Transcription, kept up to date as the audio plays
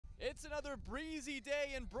It's another breezy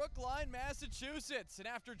day in Brookline, Massachusetts, and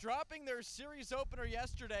after dropping their series opener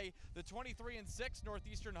yesterday, the 23-6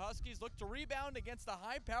 Northeastern Huskies look to rebound against the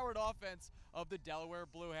high-powered offense of the Delaware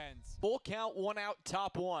Blue Hens. Full count, one out,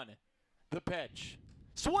 top one. The pitch.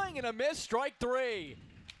 Swing and a miss, strike three.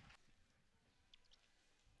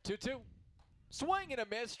 2-2. Swing and a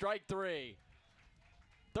miss, strike three.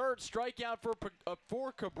 Third strikeout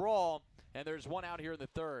for Cabral, and there's one out here in the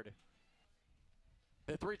third.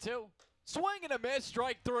 The 3-2. Swing and a miss,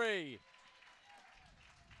 strike three.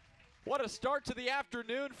 What a start to the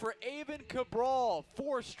afternoon for Avon Cabral.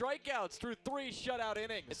 4 strikeouts through 3 shutout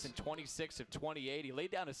innings. It's in 26 of 28. He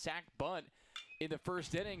laid down a sac bunt in the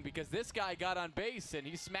first inning because this guy got on base and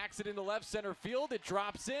he smacks it into left center field. It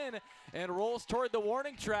drops in and rolls toward the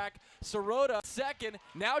warning track. Sirota second,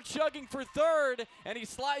 now chugging for third, and he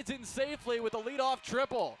slides in safely with a leadoff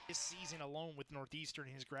triple. This season alone with Northeastern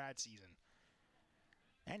in his grad season.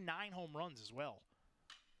 And 9 home runs as well.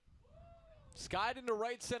 Skied into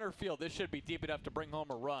right center field. This should be deep enough to bring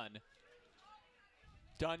home a run.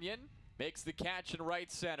 Dunyan makes the catch in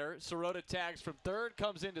right center. Sirota tags from third,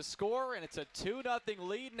 comes in to score, and it's a 2-0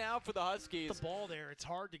 lead now for the Huskies. The ball there, it's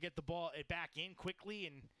hard to get the ball back in quickly.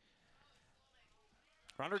 And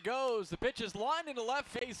runner goes. The pitch is lined into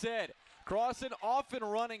left base hit. Crossan off and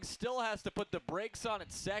running, still has to put the brakes on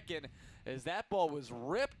at second as that ball was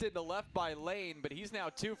ripped into left by Lane, but he's now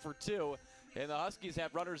 2 for 2. And the Huskies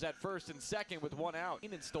have runners at first and second with 1 out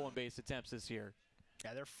in stolen base attempts this year.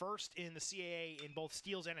 Yeah, they're first in the CAA in both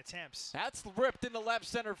steals and attempts. That's ripped into left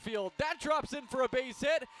center field. That drops in for a base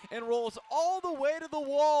hit and rolls all the way to the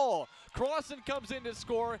wall. Crossan comes in to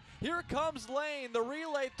score. Here comes Lane. The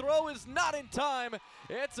relay throw is not in time.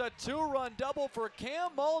 It's a 2-run double for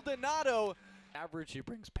Cam Maldonado. Average, he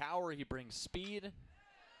brings power, he brings speed.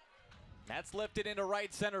 That's lifted into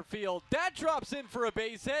right center field. That drops in for a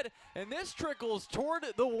base hit, and this trickles toward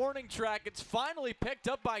the warning track. It's finally picked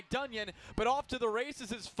up by Dunyan, but off to the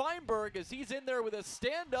races is Feinberg as he's in there with a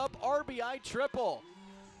stand-up RBI triple.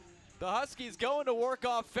 The Huskies going to work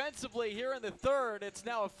offensively here in the third. It's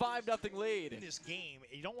now a 5-0 lead. In this game,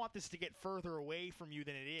 you don't want this to get further away from you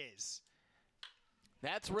than it is.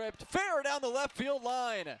 That's ripped fair down the left field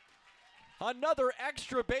line. Another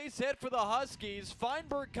extra base hit for the Huskies.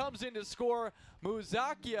 Feinberg comes in to score.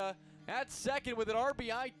 Muzakia at second with an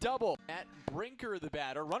RBI double. At Brinker, the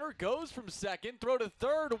batter. Runner goes from second. Throw to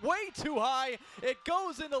third. Way too high. It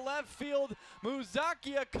goes into left field.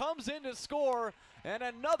 Muzakia comes in to score. And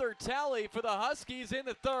another tally for the Huskies in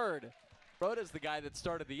the third. Roda's the guy that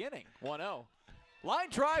started the inning. 1-0. Line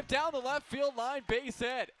drive down the left field line. Base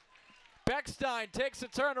hit. Beckstein takes a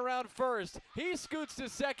turn around first. He scoots to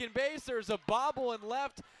second base. There's a bobble in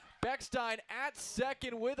left. Beckstein at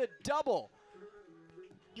second with a double.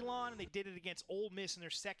 Elon, and they did it against Ole Miss in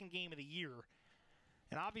their second game of the year.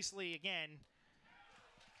 And obviously, again,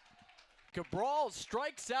 Cabral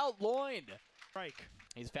strikes out Loind. strike.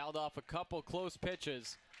 He's fouled off a couple close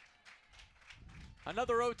pitches.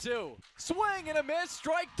 Another 0-2. Swing and a miss.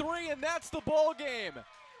 Strike three, and that's the ball game.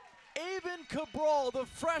 Avon Cabral, the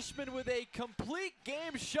freshman, with a complete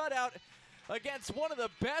game shutout against one of the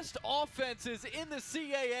best offenses in the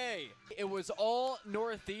CAA. It was all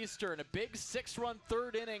Northeastern. A big 6-run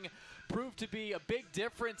third inning proved to be a big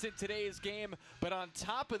difference in today's game. But on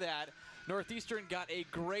top of that, Northeastern got a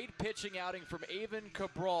great pitching outing from Avon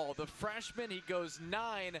Cabral. The freshman, he goes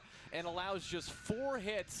 9 and allows just 4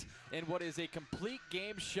 hits in what is a complete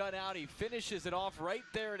game shutout. He finishes it off right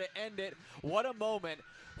there to end it. What a moment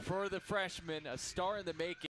for the freshman, a star in the making.